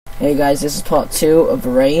Hey guys, this is part 2 of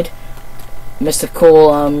the raid. Mr.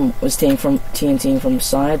 Cole was TNT from the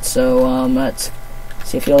side, so let's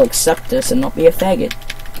see if he'll accept this and not be a faggot.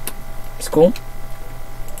 It's cool.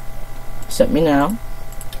 Accept me now.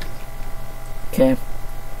 Okay.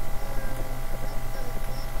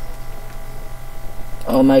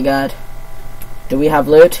 Oh my god. Do we have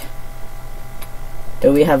loot?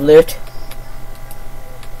 Do we have loot?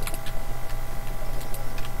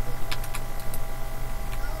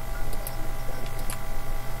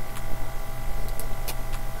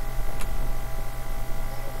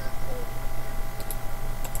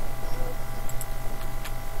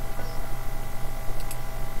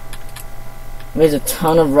 There's a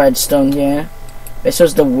ton of redstone here. This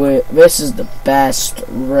is the best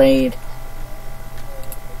raid.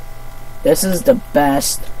 This is the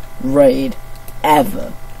best raid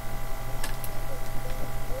ever.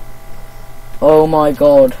 Oh my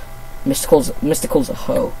god. Mr. Cole's a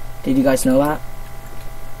hoe. Did you guys know that?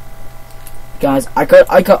 Guys, I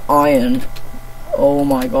got iron. Oh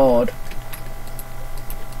my god.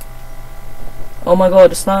 Oh my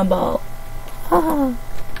god, a slime ball. Haha.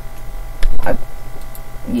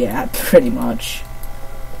 Yeah, pretty much.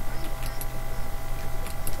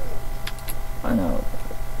 I know.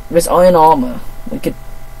 There's iron armor. We could.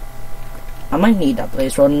 I might need that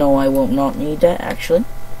blaze rod. No, I will not need that actually.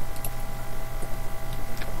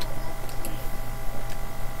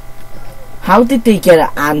 How did they get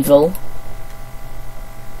an anvil?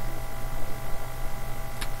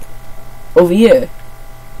 Over here.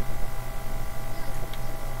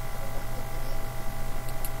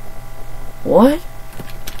 What?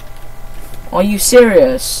 Are you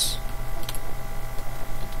serious?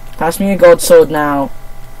 Pass me a gold sword now.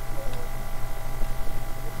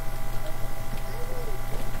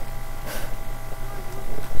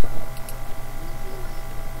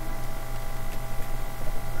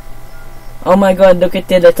 Oh my god, look at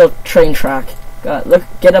the little train track. God, look,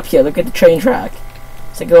 get up here, look at the train track.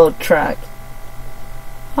 It's a gold track.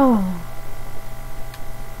 Oh.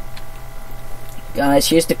 Guys,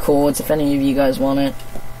 here's the cords if any of you guys want it.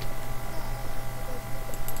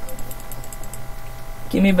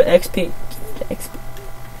 Give me the XP. Give me the XP.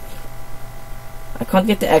 I can't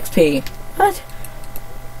get the XP. What?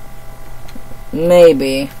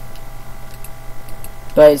 Maybe.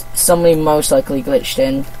 But somebody most likely glitched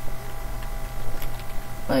in.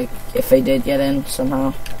 Like, if they did get in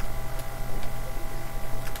somehow.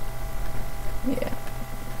 Yeah.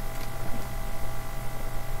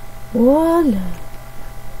 Voila.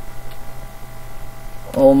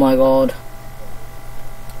 Oh my god.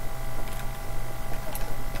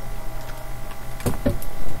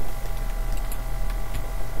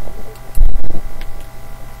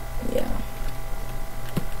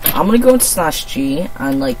 I'm gonna go into /G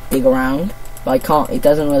and like dig around, but I can't. It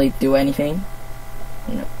doesn't really do anything.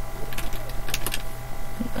 No.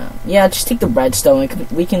 Yeah, just take the redstone.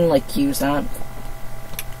 We can like use that.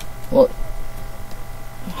 Well,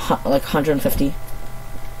 like 150.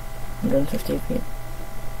 150 feet.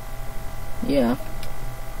 Yeah.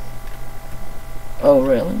 Oh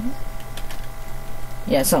really?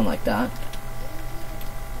 Yeah, something like that.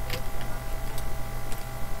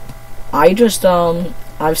 I just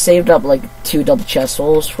I've saved up like 2 double chest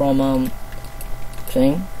holes from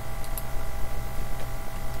thing.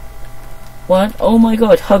 What? Oh my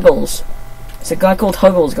god, Huggles. It's a guy called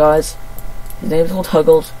Huggles, guys. His name's called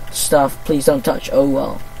Huggles. Stuff, please don't touch. Oh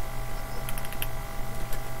well.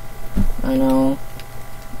 I know.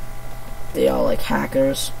 They are like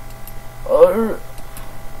hackers. Oh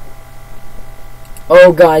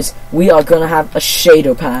guys, we are gonna have a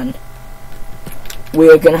shadow pan. We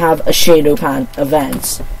are gonna have a shadow pan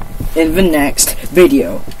event in the next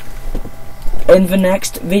video. In the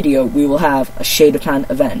next video, we will have a shadow pan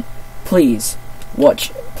event. Please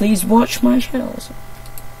watch my channels.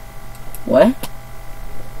 What?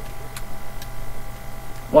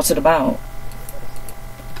 What's it about?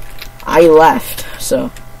 I left, so.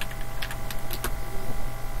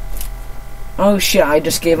 Oh shit! I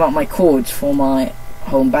just gave out my codes for my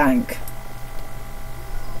home bank.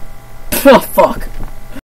 Oh fuck.